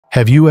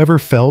Have you ever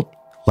felt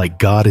like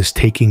God is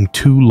taking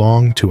too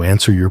long to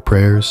answer your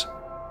prayers?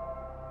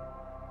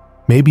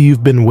 Maybe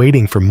you've been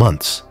waiting for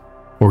months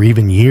or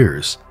even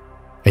years,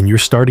 and you're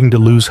starting to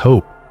lose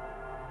hope.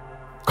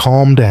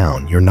 Calm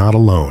down, you're not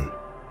alone.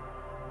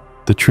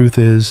 The truth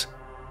is,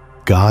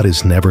 God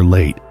is never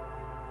late.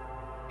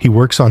 He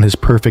works on His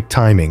perfect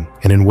timing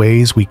and in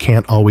ways we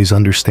can't always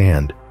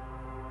understand.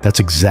 That's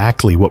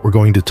exactly what we're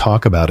going to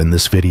talk about in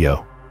this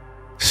video.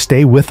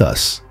 Stay with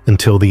us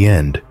until the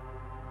end,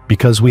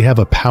 because we have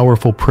a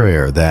powerful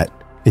prayer that,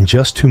 in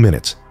just 2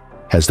 minutes,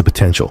 has the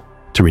potential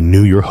to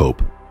renew your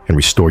hope and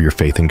restore your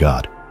faith in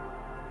God.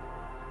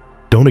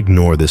 Don't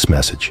ignore this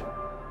message.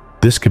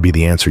 This could be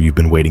the answer you've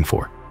been waiting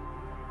for.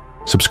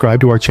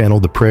 Subscribe to our channel,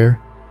 The Prayer,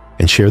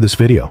 and share this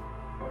video.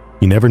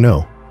 You never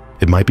know,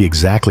 it might be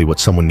exactly what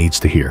someone needs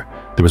to hear.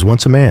 There was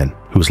once a man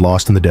who was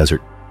lost in the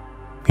desert.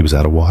 He was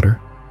out of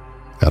water,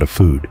 out of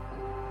food,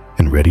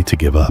 and ready to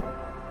give up.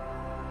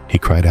 He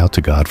cried out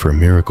to God for a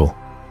miracle,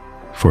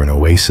 for an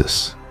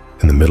oasis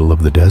in the middle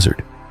of the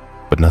desert,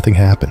 but nothing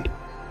happened.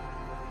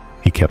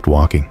 He kept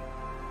walking,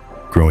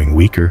 growing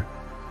weaker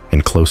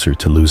and closer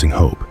to losing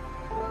hope.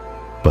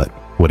 But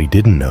what he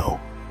didn't know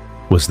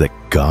was that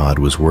God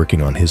was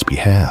working on his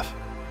behalf.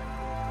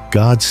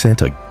 God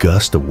sent a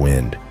gust of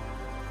wind,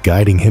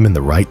 guiding him in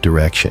the right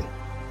direction.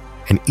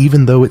 And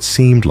even though it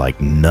seemed like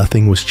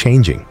nothing was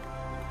changing,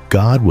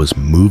 God was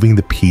moving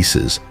the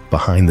pieces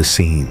behind the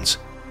scenes.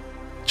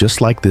 Just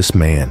like this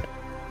man,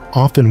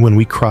 often when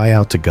we cry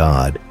out to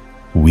God,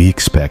 we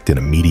expect an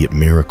immediate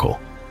miracle.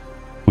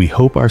 We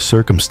hope our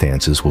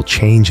circumstances will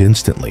change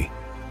instantly,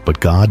 but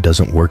God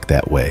doesn't work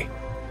that way.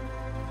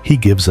 He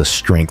gives us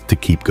strength to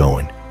keep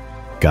going,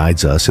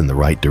 guides us in the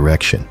right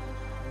direction,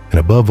 and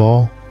above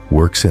all,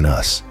 works in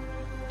us,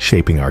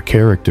 shaping our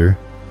character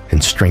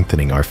and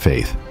strengthening our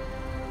faith.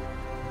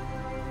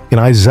 In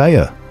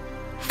Isaiah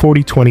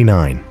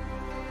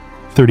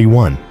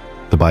 40:29-31,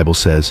 the Bible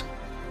says,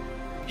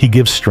 "He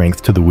gives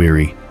strength to the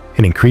weary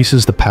and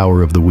increases the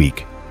power of the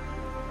weak.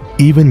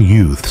 Even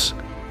youths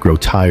grow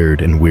tired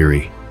and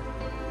weary,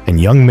 and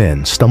young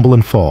men stumble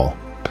and fall.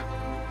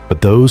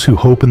 But those who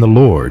hope in the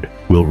Lord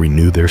will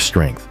renew their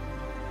strength."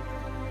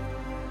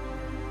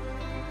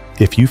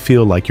 If you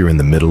feel like you're in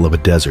the middle of a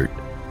desert,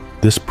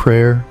 this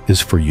prayer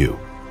is for you.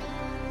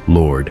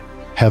 Lord,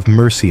 have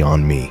mercy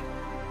on me.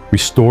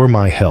 Restore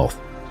my health.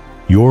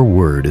 Your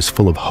word is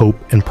full of hope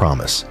and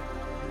promise,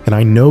 and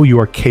I know you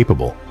are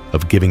capable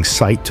of giving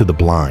sight to the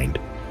blind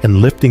and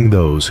lifting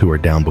those who are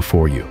down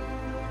before you.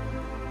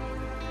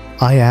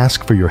 I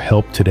ask for your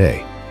help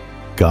today.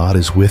 God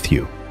is with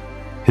you.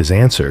 His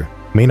answer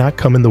may not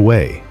come in the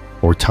way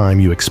or time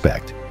you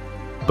expect,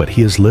 but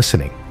He is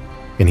listening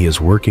and He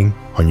is working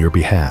on your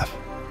behalf.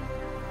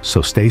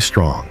 So stay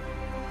strong.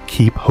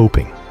 Keep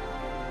hoping.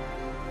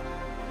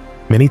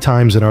 Many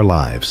times in our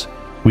lives,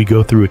 we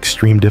go through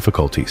extreme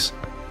difficulties.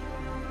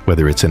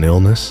 Whether it's an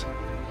illness,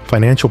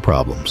 financial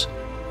problems,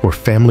 or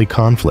family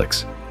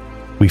conflicts,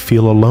 we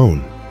feel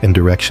alone and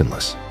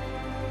directionless.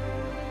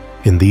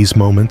 In these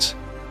moments,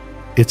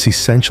 it's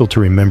essential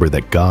to remember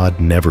that God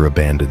never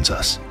abandons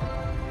us.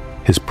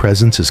 His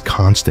presence is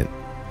constant,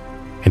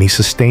 and He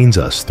sustains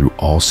us through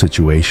all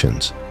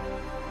situations.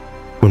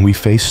 When we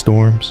face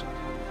storms,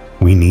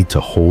 we need to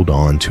hold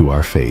on to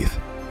our faith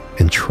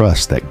and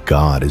trust that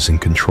God is in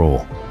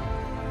control.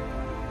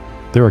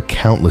 There are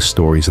countless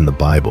stories in the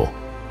Bible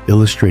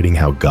illustrating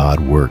how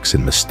God works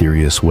in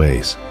mysterious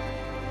ways.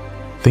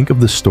 Think of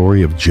the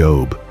story of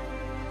Job,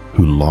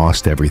 who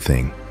lost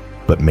everything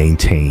but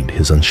maintained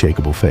his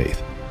unshakable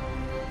faith.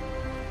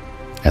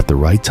 At the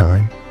right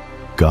time,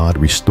 God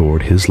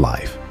restored his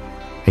life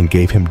and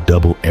gave him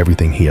double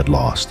everything he had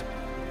lost.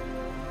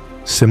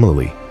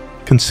 Similarly,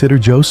 consider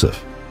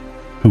Joseph,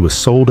 who was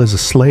sold as a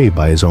slave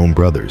by his own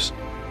brothers.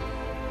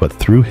 But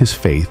through his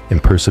faith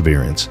and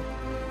perseverance,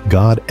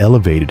 God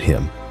elevated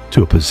him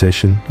to a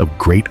position of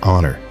great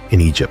honor in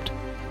Egypt.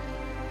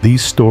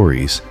 These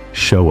stories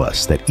show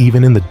us that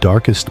even in the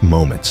darkest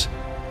moments,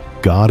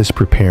 God is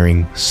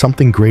preparing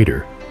something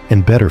greater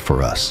and better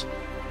for us.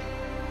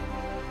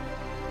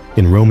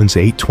 In Romans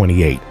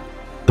 8:28,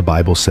 the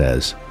Bible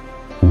says,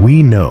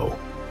 "We know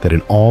that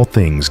in all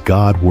things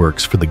God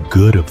works for the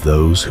good of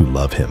those who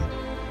love Him,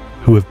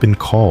 who have been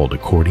called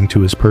according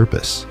to His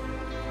purpose."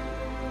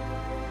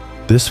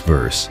 This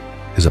verse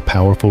is a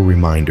powerful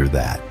reminder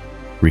that,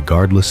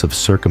 regardless of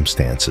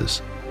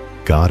circumstances,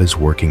 God is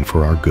working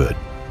for our good.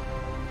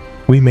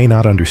 We may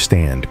not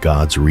understand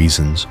God's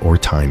reasons or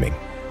timing,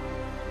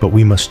 but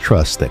we must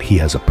trust that He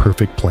has a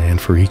perfect plan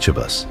for each of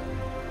us.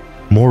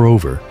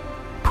 Moreover,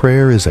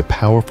 prayer is a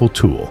powerful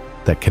tool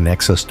that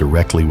connects us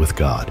directly with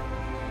God.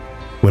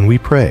 When we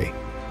pray,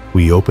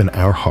 we open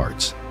our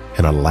hearts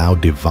and allow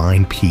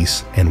divine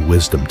peace and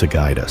wisdom to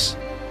guide us.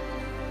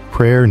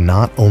 Prayer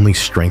not only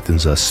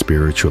strengthens us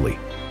spiritually,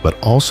 but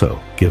also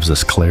gives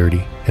us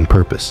clarity and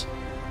purpose.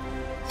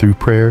 Through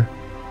prayer,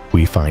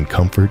 we find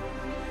comfort,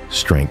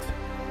 strength,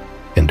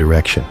 and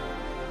direction.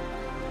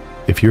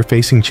 If you're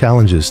facing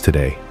challenges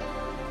today,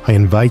 I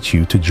invite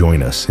you to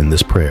join us in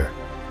this prayer.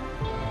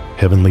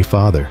 Heavenly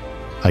Father,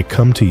 I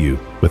come to you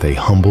with a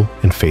humble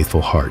and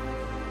faithful heart.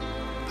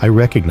 I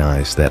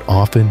recognize that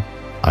often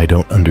I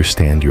don't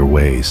understand your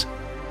ways,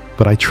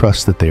 but I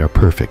trust that they are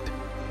perfect.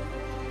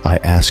 I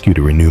ask you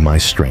to renew my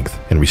strength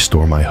and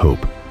restore my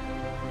hope.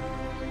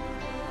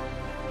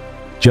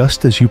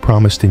 Just as you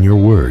promised in your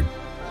word,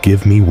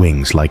 give me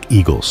wings like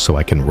eagles so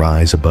I can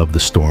rise above the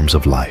storms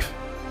of life.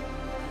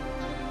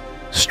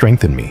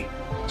 Strengthen me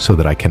so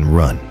that I can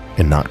run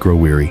and not grow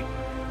weary,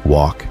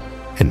 walk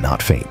and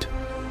not faint.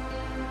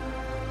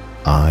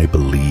 I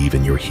believe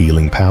in your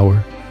healing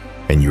power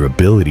and your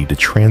ability to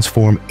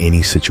transform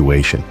any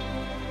situation.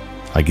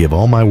 I give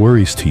all my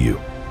worries to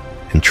you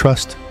and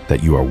trust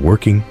that you are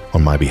working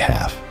on my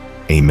behalf.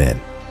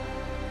 Amen.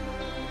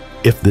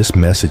 If this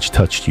message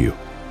touched you,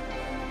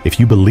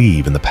 if you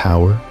believe in the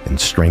power and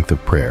strength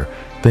of prayer,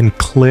 then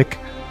click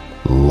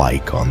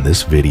like on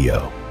this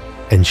video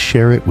and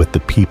share it with the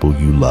people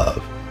you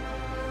love.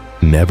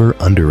 Never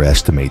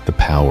underestimate the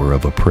power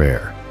of a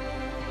prayer.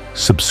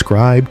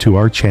 Subscribe to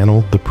our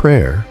channel, The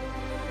Prayer,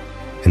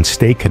 and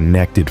stay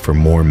connected for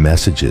more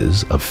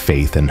messages of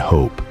faith and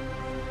hope.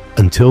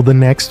 Until the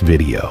next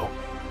video,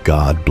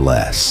 God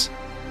bless.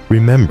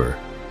 Remember,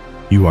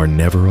 you are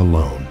never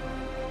alone.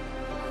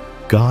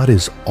 God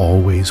is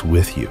always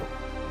with you,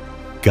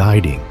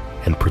 guiding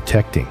and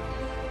protecting.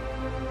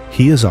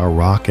 He is our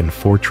rock and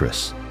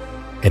fortress,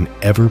 an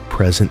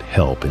ever-present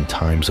help in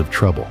times of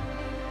trouble.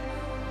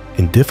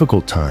 In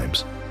difficult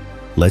times,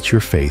 let your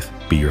faith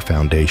be your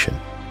foundation.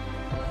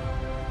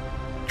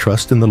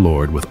 Trust in the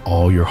Lord with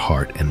all your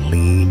heart and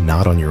lean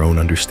not on your own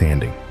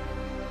understanding.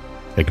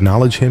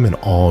 Acknowledge Him in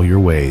all your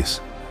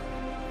ways,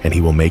 and He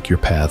will make your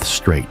paths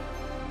straight.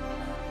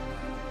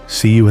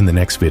 See you in the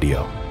next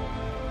video.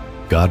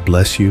 God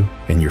bless you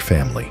and your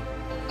family.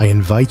 I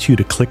invite you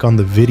to click on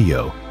the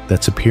video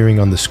that's appearing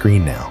on the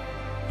screen now.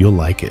 You'll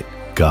like it.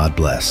 God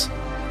bless.